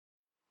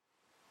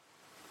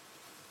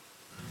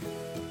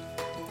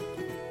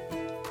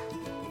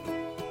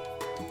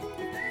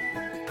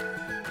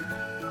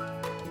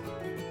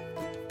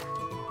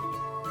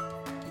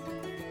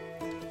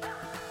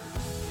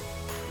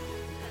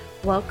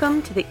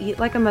Welcome to the Eat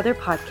Like a Mother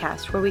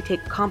podcast, where we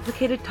take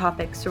complicated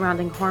topics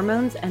surrounding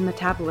hormones and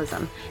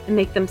metabolism and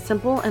make them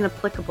simple and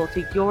applicable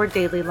to your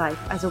daily life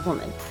as a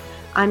woman.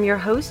 I'm your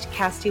host,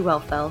 Casty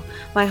Wellfell.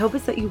 My hope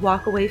is that you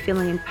walk away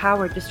feeling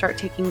empowered to start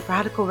taking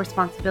radical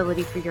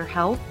responsibility for your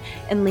health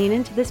and lean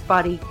into this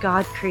body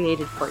God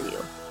created for you.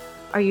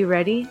 Are you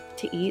ready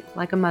to eat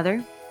like a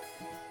mother?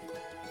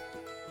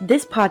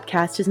 This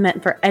podcast is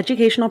meant for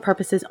educational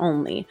purposes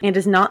only and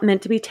is not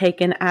meant to be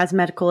taken as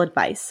medical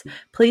advice.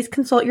 Please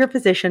consult your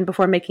physician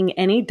before making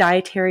any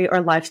dietary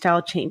or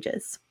lifestyle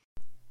changes.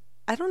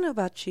 I don't know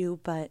about you,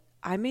 but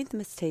I made the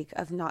mistake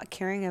of not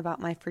caring about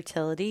my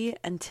fertility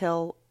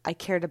until I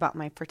cared about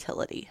my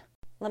fertility.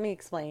 Let me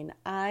explain.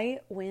 I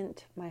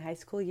went my high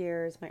school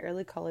years, my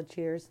early college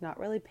years, not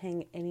really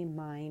paying any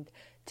mind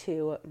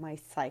to my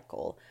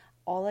cycle.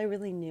 All I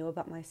really knew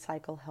about my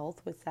cycle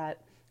health was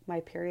that my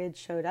period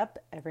showed up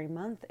every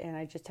month and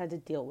I just had to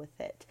deal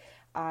with it.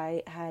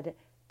 I had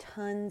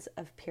tons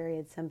of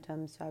period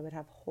symptoms. So I would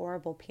have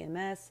horrible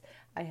PMS.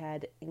 I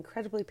had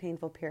incredibly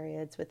painful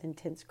periods with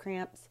intense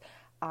cramps.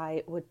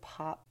 I would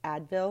pop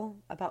Advil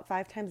about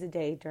 5 times a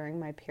day during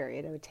my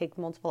period. I would take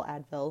multiple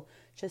Advil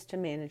just to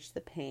manage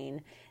the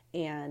pain.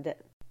 And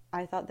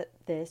I thought that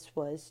this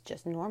was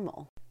just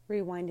normal.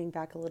 Rewinding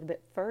back a little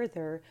bit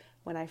further,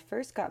 when I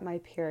first got my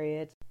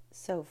period,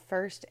 so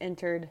first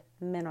entered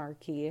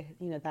menarche,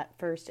 that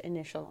first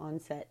initial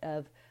onset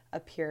of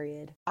a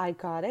period. I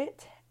got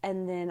it,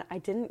 and then I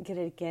didn't get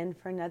it again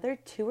for another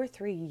 2 or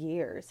 3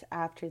 years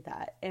after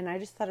that. And I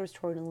just thought it was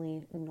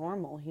totally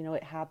normal.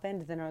 It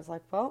happened. Then I was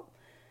like, well,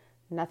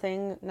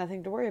 nothing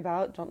to worry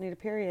about. Don't need a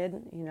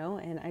period,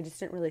 and I just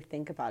didn't really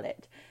think about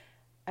it.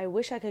 I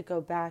wish I could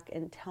go back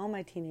and tell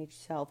my teenage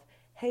self,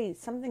 hey,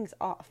 something's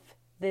off.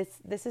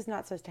 This is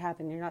not supposed to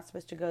happen. You're not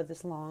supposed to go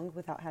this long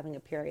without having a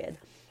period.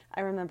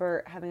 I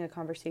remember having a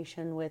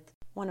conversation with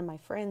one of my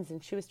friends,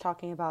 and she was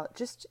talking about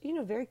just,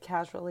 very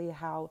casually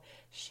how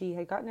she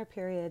had gotten her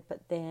period,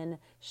 but then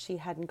she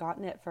hadn't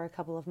gotten it for a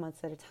couple of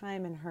months at a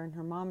time, and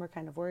her mom were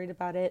kind of worried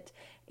about it,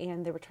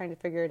 and they were trying to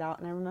figure it out.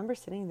 And I remember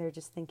sitting there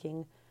just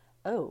thinking,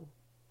 oh,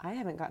 I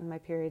haven't gotten my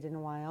period in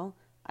a while.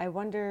 I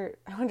wonder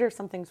if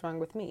something's wrong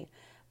with me.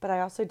 But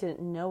I also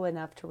didn't know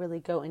enough to really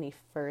go any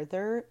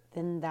further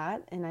than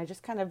that, and I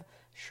just kind of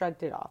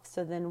shrugged it off.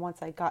 So then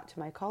once I got to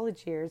my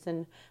college years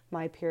and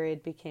my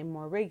period became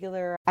more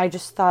regular, I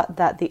just thought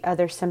that the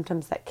other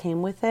symptoms that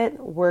came with it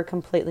were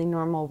completely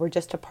normal, were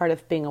just a part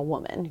of being a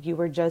woman. You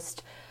were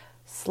just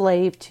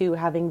slave to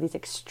having these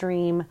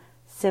extreme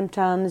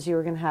symptoms. You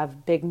were going to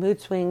have big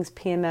mood swings.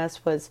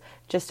 PMS was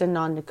just a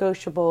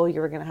non-negotiable. You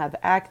were going to have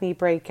acne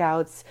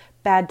breakouts,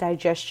 bad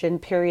digestion,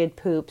 period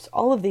poops,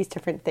 all of these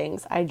different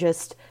things I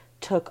just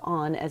took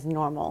on as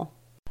normal.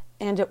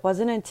 And it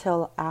wasn't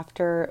until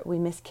after we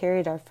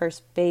miscarried our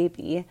first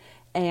baby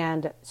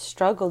and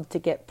struggled to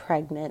get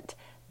pregnant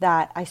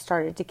that I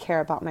started to care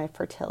about my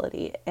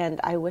fertility.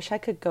 And I wish I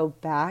could go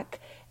back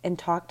and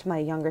talk to my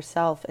younger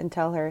self and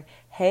tell her,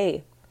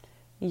 hey,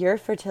 your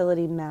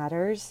fertility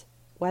matters,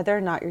 whether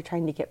or not you're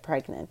trying to get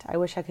pregnant. I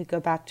wish I could go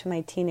back to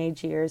my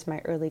teenage years, my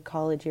early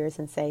college years,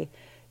 and say,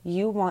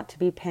 you want to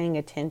be paying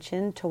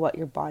attention to what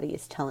your body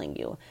is telling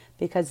you,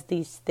 because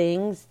these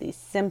things, these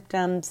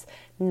symptoms,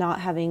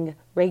 not having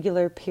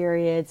regular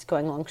periods,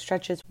 going long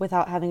stretches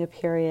without having a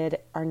period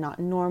are not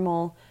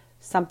normal.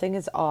 Something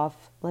is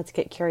off. Let's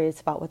get curious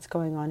about what's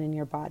going on in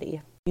your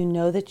body. You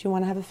know that you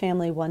want to have a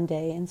family one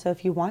day, and so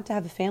if you want to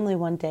have a family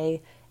one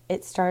day,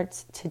 it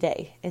starts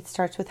today. It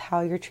starts with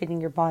how you're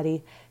treating your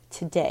body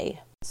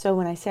today. So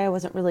when I say I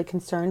wasn't really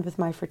concerned with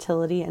my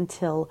fertility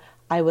until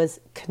I was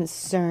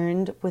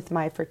concerned with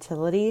my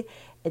fertility,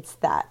 it's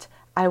that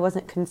I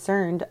wasn't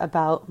concerned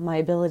about my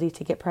ability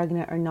to get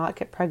pregnant or not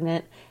get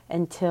pregnant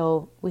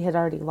until we had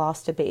already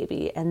lost a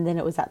baby. And then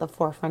it was at the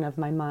forefront of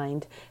my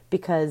mind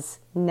because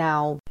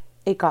now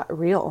it got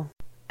real.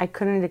 I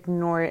couldn't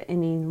ignore it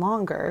any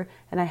longer,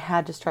 and I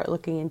had to start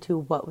looking into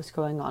what was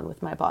going on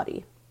with my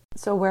body.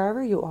 So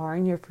wherever you are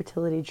in your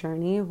fertility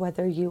journey,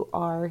 whether you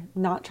are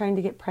not trying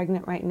to get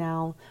pregnant right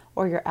now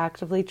or you're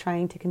actively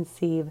trying to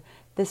conceive,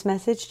 this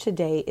message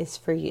today is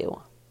for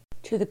you.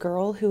 To the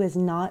girl who is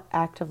not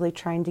actively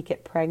trying to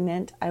get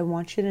pregnant, I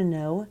want you to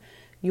know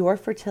your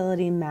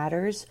fertility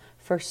matters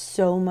for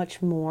so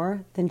much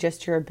more than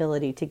just your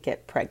ability to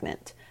get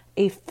pregnant.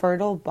 A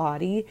fertile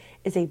body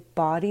is a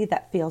body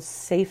that feels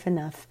safe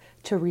enough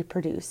to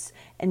reproduce.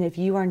 And if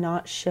you are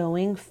not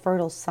showing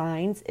fertile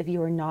signs, if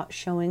you are not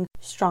showing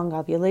strong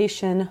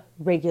ovulation,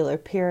 regular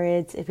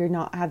periods, if you're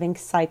not having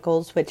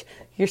cycles, which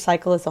your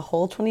cycle is a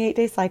whole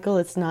 28-day cycle,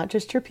 it's not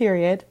just your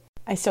period.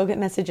 I still get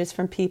messages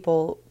from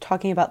people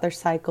talking about their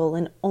cycle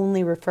and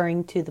only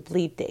referring to the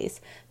bleed days.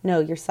 No,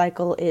 your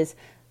cycle is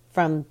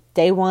from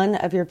day 1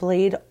 of your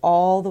bleed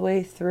all the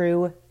way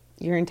through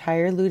your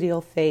entire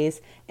luteal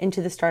phase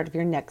into the start of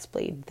your next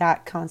bleed.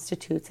 That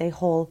constitutes a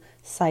whole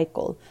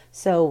cycle.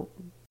 So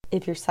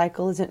if your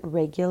cycle isn't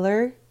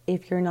regular,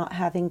 if you're not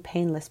having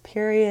painless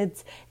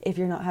periods, if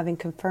you're not having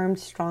confirmed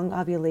strong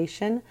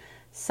ovulation,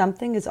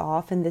 something is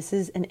off, and this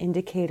is an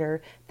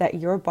indicator that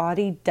your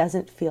body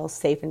doesn't feel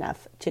safe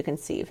enough to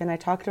conceive. And I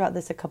talked about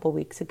this a couple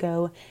weeks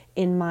ago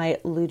in my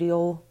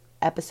luteal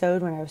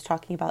episode when I was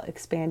talking about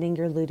expanding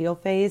your luteal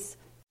phase.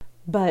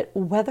 But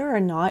whether or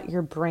not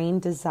your brain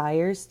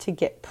desires to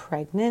get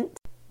pregnant,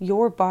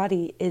 your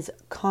body is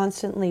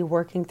constantly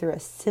working through a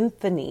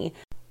symphony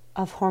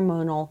of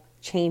hormonal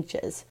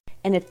changes.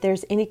 And if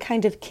there's any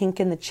kind of kink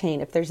in the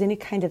chain, if there's any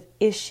kind of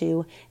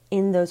issue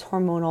in those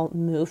hormonal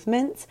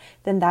movements,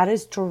 then that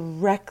is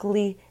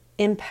directly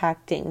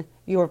impacting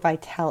your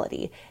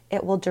vitality.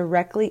 It will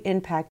directly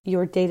impact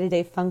your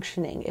day-to-day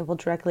functioning. It will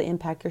directly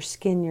impact your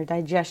skin, your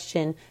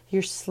digestion,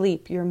 your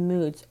sleep, your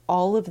moods.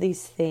 All of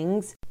these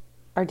things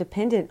are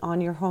dependent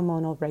on your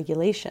hormonal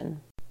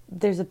regulation.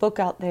 There's a book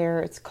out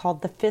there, it's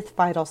called The Fifth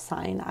Vital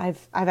Sign.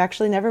 I've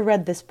actually never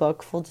read this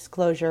book, full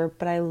disclosure,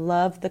 but I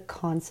love the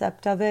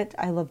concept of it.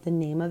 I love the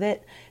name of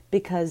it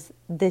because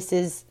this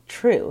is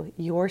true.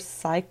 Your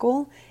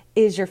cycle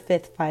is your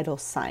fifth vital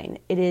sign.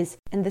 It is,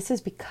 and this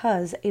is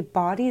because a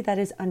body that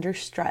is under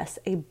stress,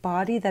 a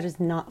body that is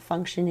not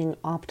functioning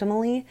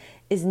optimally,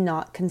 is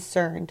not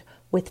concerned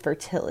with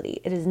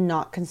fertility. It is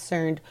not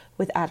concerned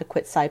with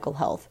adequate cycle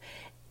health.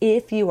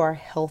 If you are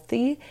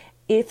healthy,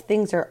 if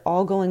things are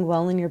all going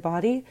well in your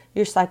body,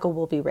 your cycle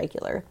will be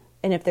regular.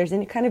 And if there's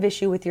any kind of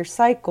issue with your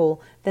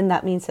cycle, then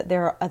that means that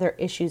there are other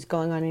issues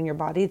going on in your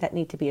body that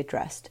need to be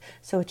addressed.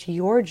 So it's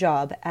your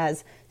job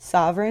as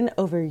sovereign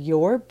over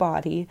your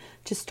body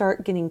to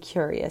start getting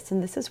curious.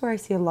 And this is where I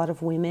see a lot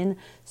of women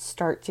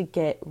start to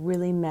get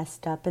really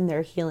messed up in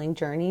their healing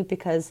journey,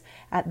 because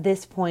at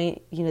this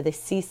point, they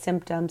see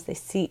symptoms, they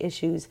see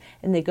issues,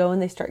 and they go and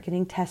they start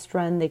getting test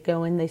run. They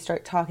go and they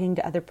start talking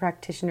to other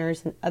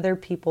practitioners and other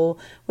people,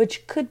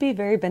 which could be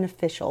very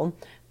beneficial.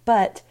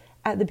 But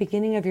at the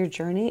beginning of your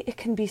journey, it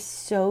can be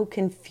so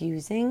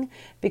confusing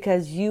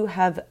because you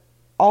have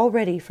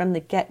already from the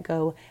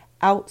get-go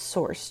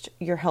outsourced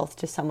your health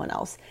to someone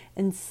else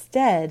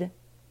instead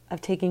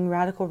of taking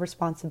radical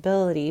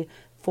responsibility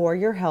for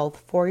your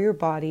health, for your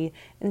body,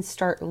 and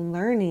start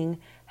learning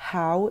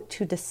how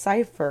to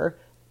decipher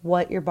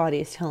what your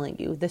body is telling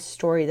you, the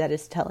story that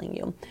is telling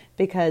you.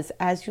 Because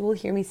as you will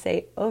hear me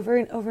say over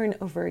and over and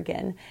over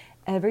again,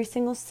 every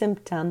single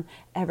symptom,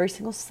 every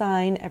single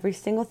sign, every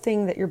single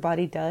thing that your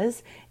body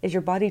does is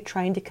your body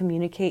trying to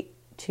communicate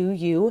to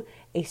you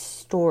a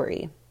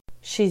story.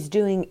 She's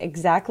doing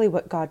exactly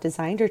what God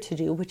designed her to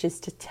do, which is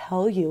to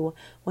tell you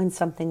when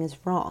something is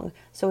wrong.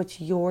 So it's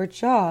your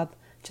job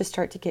to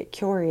start to get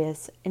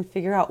curious and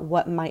figure out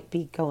what might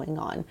be going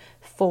on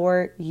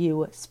for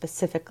you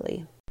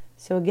specifically.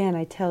 So again,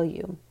 I tell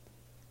you,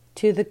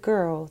 to the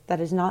girl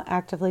that is not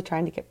actively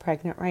trying to get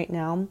pregnant right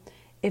now,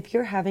 if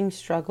you're having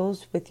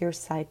struggles with your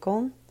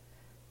cycle,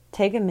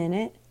 take a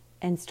minute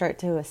and start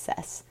to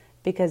assess,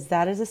 because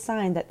that is a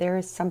sign that there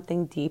is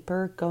something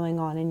deeper going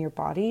on in your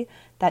body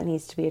that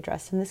needs to be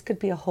addressed. And this could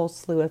be a whole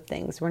slew of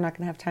things. We're not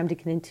going to have time to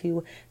get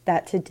into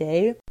that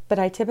today, but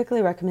I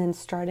typically recommend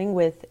starting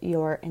with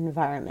your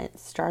environment,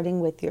 starting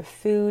with your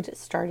food,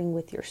 starting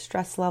with your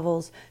stress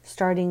levels,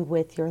 starting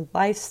with your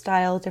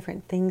lifestyle,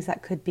 different things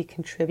that could be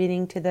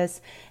contributing to this.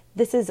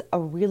 This is a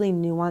really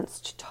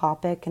nuanced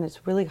topic, and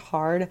it's really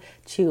hard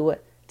to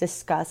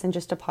discuss in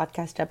just a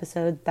podcast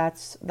episode.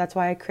 That's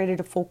why I created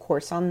a full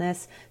course on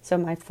this. So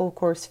my full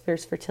course,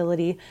 Fierce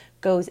Fertility,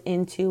 goes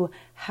into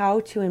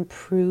how to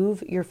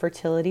improve your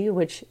fertility,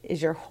 which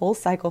is your whole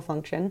cycle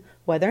function,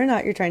 whether or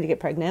not you're trying to get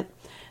pregnant,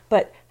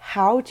 but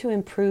how to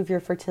improve your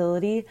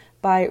fertility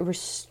by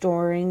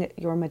restoring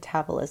your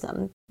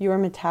metabolism. Your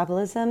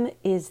metabolism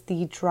is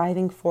the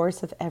driving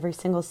force of every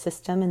single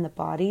system in the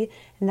body,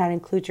 and that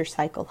includes your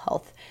cycle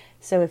health.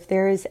 So if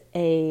there is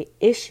a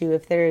issue,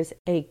 if there's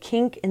a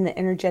kink in the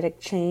energetic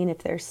chain, if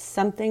there's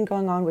something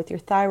going on with your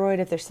thyroid,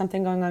 if there's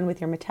something going on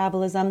with your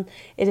metabolism,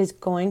 it is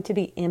going to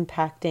be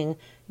impacting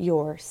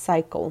your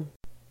cycle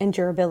and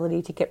your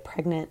ability to get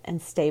pregnant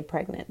and stay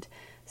pregnant.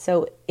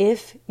 So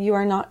if you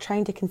are not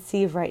trying to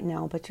conceive right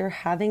now, but you're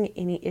having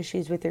any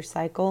issues with your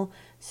cycle,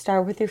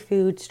 start with your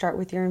food, start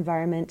with your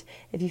environment.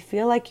 If you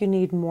feel like you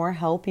need more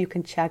help, you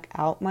can check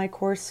out my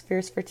course,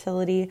 Fierce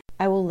Fertility.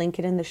 I will link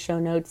it in the show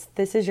notes.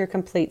 This is your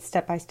complete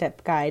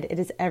step-by-step guide. It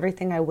is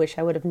everything I wish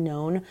I would have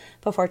known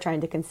before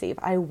trying to conceive.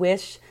 I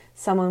wish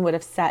someone would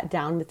have sat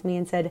down with me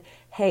and said,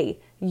 hey,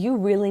 you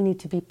really need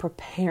to be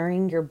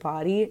preparing your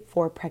body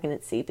for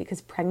pregnancy,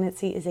 because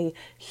pregnancy is a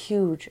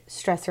huge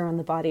stressor on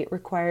the body. It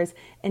requires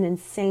an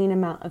insane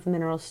amount of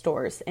mineral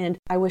stores. And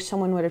I wish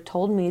someone would have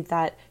told me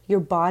that your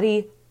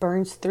body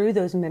burns through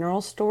those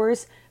mineral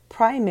stores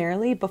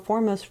primarily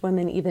before most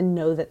women even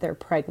know that they're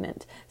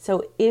pregnant.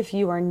 So if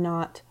you are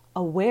not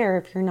aware,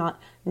 if you're not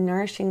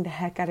nourishing the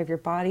heck out of your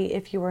body,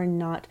 if you are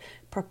not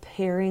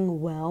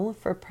preparing well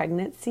for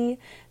pregnancy,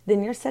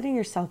 then you're setting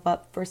yourself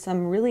up for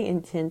some really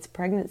intense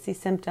pregnancy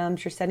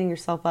symptoms. You're setting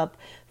yourself up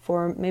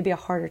for maybe a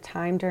harder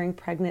time during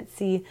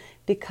pregnancy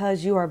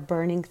because you are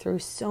burning through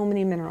so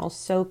many minerals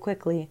so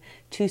quickly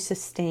to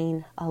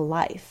sustain a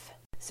life.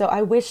 So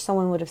I wish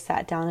someone would have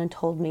sat down and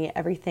told me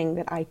everything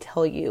that I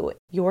tell you.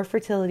 Your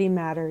fertility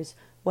matters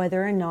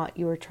whether or not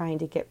you are trying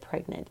to get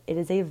pregnant. It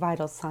is a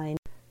vital sign.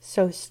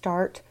 So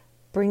start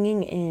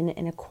bringing in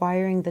and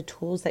acquiring the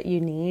tools that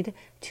you need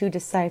to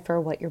decipher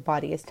what your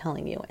body is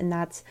telling you. And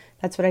that's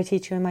what I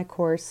teach you in my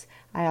course.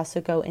 I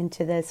also go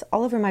into this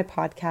all over my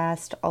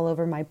podcast, all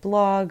over my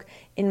blog,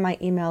 in my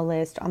email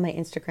list, on my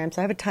Instagram.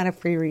 So I have a ton of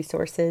free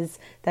resources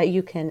that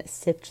you can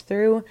sift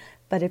through.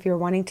 But if you're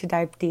wanting to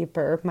dive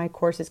deeper, my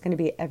course is going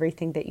to be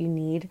everything that you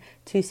need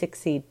to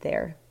succeed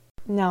there.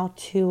 Now,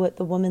 to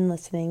the woman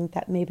listening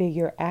that maybe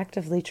you're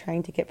actively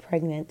trying to get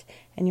pregnant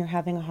and you're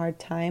having a hard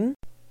time,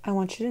 I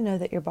want you to know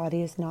that your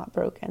body is not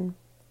broken.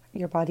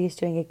 Your body is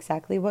doing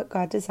exactly what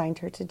God designed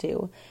her to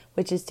do,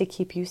 which is to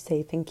keep you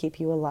safe and keep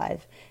you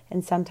alive.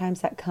 And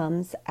sometimes that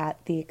comes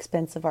at the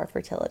expense of our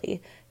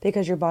fertility,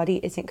 because your body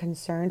isn't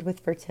concerned with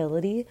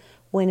fertility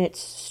when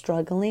it's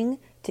struggling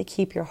to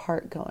keep your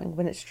heart going,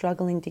 when it's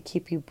struggling to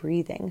keep you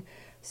breathing.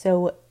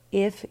 So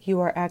if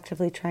you are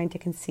actively trying to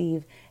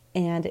conceive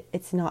and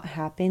it's not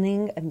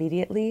happening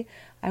immediately,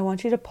 I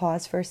want you to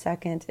pause for a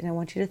second and I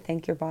want you to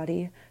thank your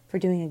body for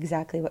doing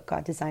exactly what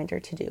God designed her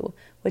to do,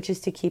 which is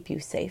to keep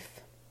you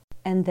safe.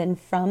 And then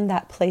from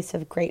that place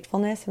of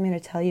gratefulness, I'm going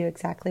to tell you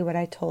exactly what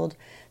I told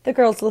the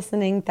girls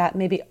listening that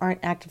maybe aren't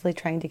actively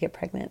trying to get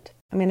pregnant.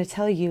 I'm going to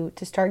tell you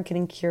to start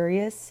getting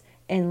curious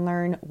and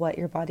learn what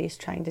your body is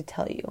trying to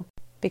tell you.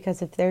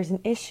 Because if there's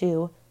an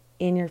issue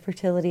in your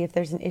fertility, if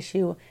there's an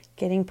issue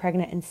getting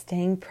pregnant and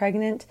staying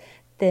pregnant,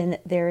 then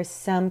there is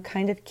some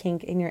kind of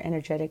kink in your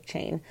energetic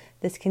chain.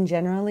 This can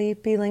generally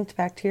be linked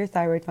back to your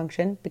thyroid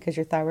function, because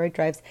your thyroid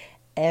drives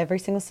every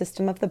single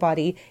system of the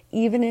body.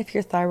 Even if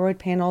your thyroid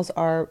panels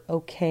are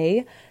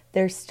okay,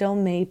 there still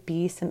may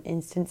be some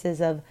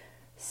instances of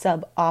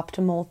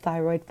suboptimal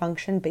thyroid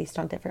function based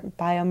on different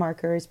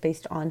biomarkers,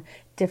 based on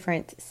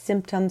different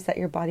symptoms that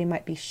your body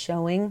might be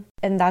showing.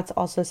 And that's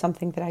also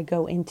something that I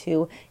go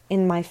into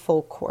in my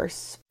full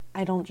course.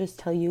 I don't just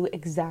tell you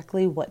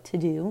exactly what to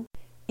do.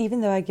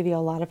 Even though I give you a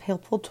lot of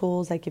helpful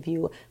tools, I give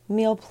you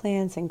meal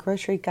plans and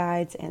grocery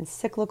guides and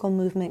cyclical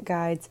movement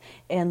guides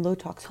and low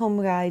tox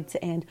home guides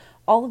and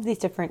all of these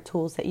different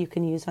tools that you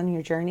can use on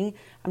your journey,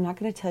 I'm not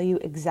going to tell you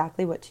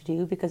exactly what to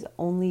do, because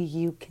only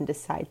you can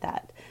decide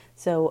that.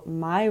 So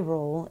my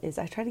role is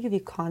I try to give you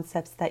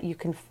concepts that you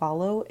can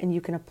follow and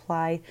you can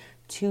apply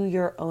to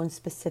your own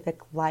specific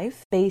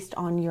life based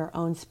on your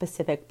own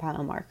specific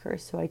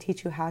biomarkers. So I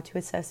teach you how to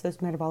assess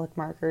those metabolic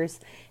markers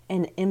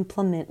and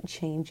implement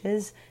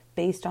changes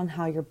based on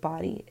how your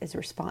body is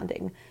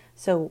responding.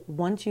 So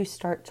once you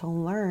start to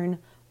learn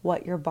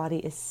what your body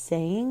is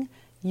saying,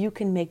 you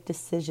can make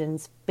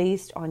decisions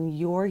based on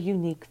your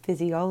unique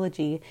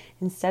physiology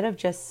instead of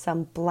just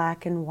some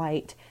black and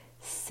white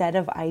set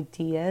of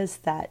ideas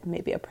that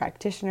maybe a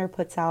practitioner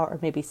puts out, or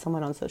maybe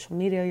someone on social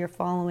media you're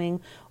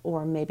following,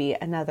 or maybe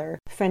another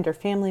friend or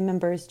family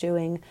member is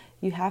doing.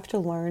 You have to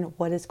learn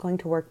what is going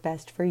to work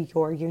best for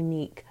your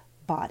unique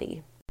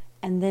body.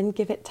 And then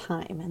give it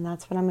time. And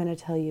that's what I'm going to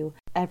tell you.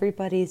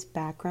 Everybody's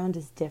background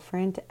is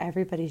different.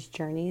 Everybody's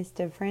journey is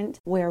different.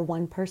 Where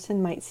one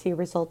person might see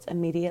results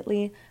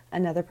immediately,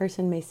 another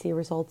person may see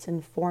results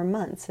in 4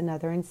 months,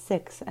 another in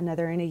 6,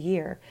 another in a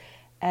year.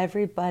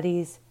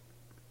 Everybody's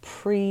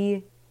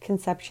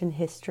pre-conception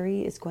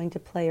history is going to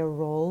play a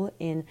role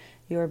in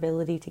your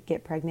ability to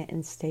get pregnant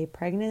and stay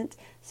pregnant.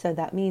 So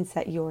that means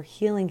that your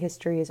healing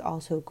history is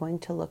also going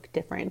to look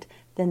different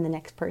than the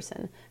next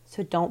person.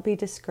 So don't be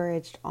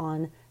discouraged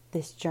on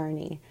this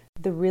journey.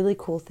 The really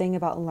cool thing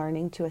about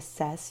learning to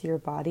assess your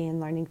body and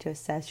learning to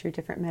assess your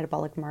different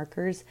metabolic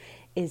markers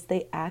is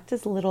they act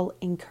as little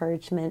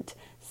encouragement,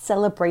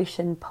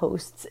 celebration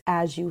posts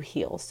as you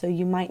heal. So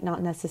you might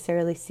not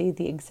necessarily see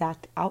the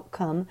exact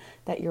outcome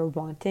that you're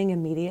wanting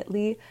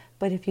immediately,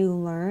 but if you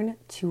learn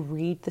to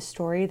read the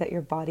story that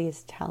your body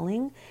is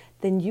telling,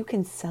 then you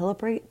can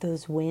celebrate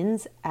those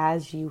wins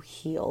as you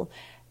heal.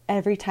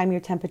 Every time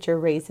your temperature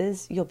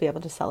raises, you'll be able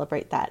to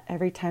celebrate that.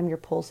 Every time your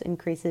pulse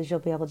increases, you'll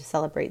be able to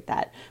celebrate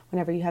that.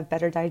 Whenever you have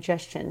better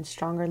digestion,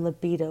 stronger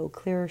libido,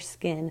 clearer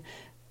skin,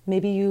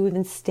 maybe you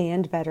even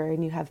stand better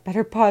and you have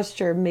better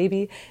posture,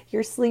 maybe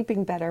you're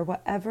sleeping better,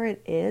 whatever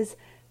it is,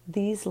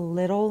 these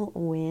little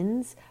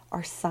wins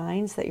are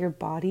signs that your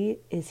body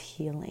is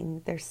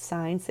healing. They're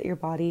signs that your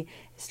body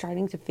is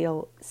starting to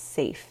feel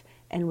safe,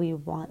 and we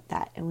want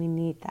that and we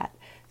need that.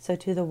 So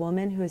to the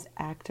woman who is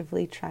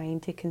actively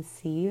trying to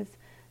conceive,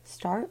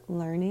 start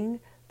learning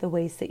the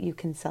ways that you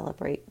can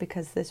celebrate,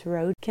 because this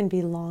road can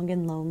be long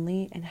and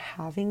lonely, and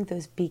having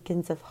those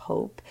beacons of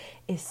hope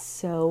is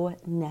so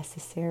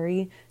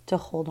necessary to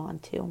hold on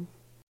to.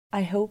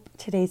 I hope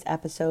today's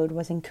episode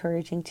was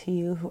encouraging to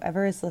you,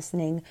 whoever is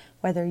listening,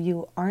 whether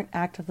you aren't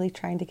actively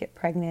trying to get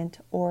pregnant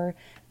or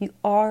you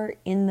are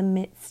in the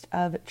midst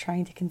of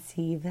trying to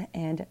conceive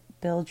and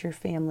build your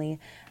family.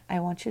 I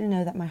want you to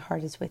know that my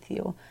heart is with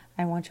you.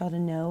 I want y'all to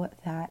know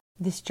that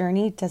this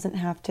journey doesn't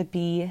have to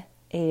be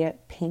a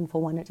painful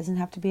one. It doesn't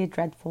have to be a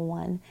dreadful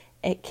one.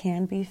 It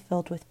can be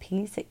filled with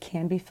peace. It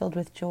can be filled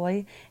with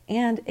joy,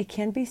 and it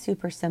can be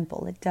super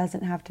simple. It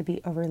doesn't have to be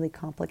overly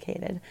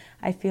complicated.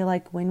 I feel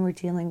like when we're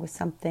dealing with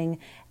something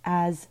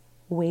as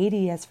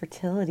weighty as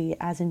fertility,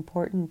 as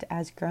important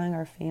as growing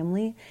our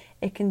family,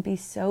 it can be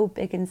so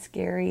big and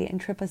scary and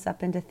trip us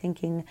up into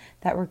thinking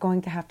that we're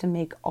going to have to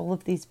make all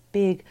of these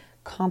big,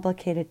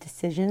 complicated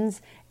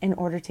decisions in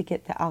order to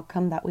get the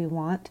outcome that we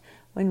want,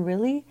 when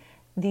really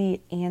the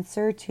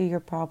answer to your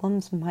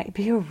problems might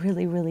be a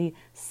really, really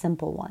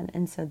simple one.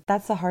 And so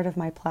that's the heart of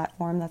my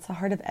platform. That's the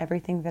heart of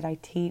everything that I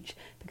teach,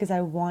 because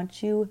I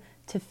want you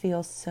to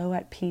feel so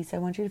at peace. I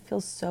want you to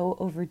feel so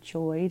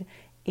overjoyed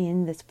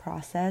in this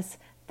process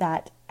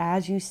that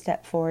as you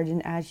step forward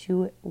and as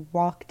you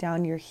walk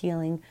down your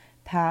healing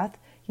path,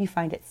 you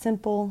find it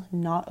simple,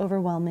 not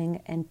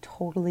overwhelming, and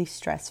totally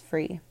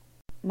stress-free.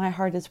 My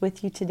heart is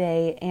with you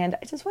today, and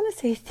I just want to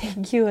say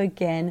thank you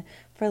again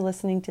for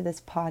listening to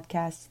this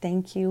podcast.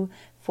 Thank you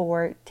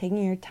for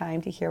taking your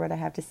time to hear what I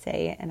have to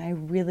say, and I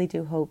really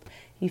do hope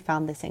you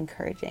found this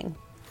encouraging.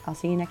 I'll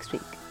see you next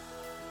week.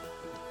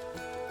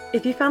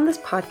 If you found this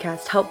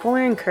podcast helpful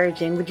or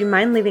encouraging, would you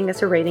mind leaving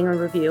us a rating or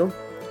review?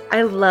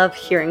 I love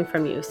hearing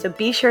from you, so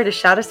be sure to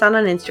shout us out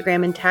on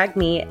Instagram and tag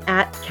me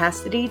at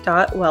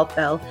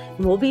cassidy.weltbell,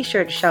 and we'll be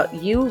sure to shout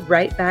you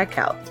right back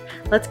out.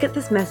 Let's get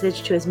this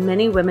message to as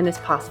many women as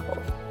possible.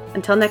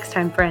 Until next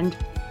time, friend.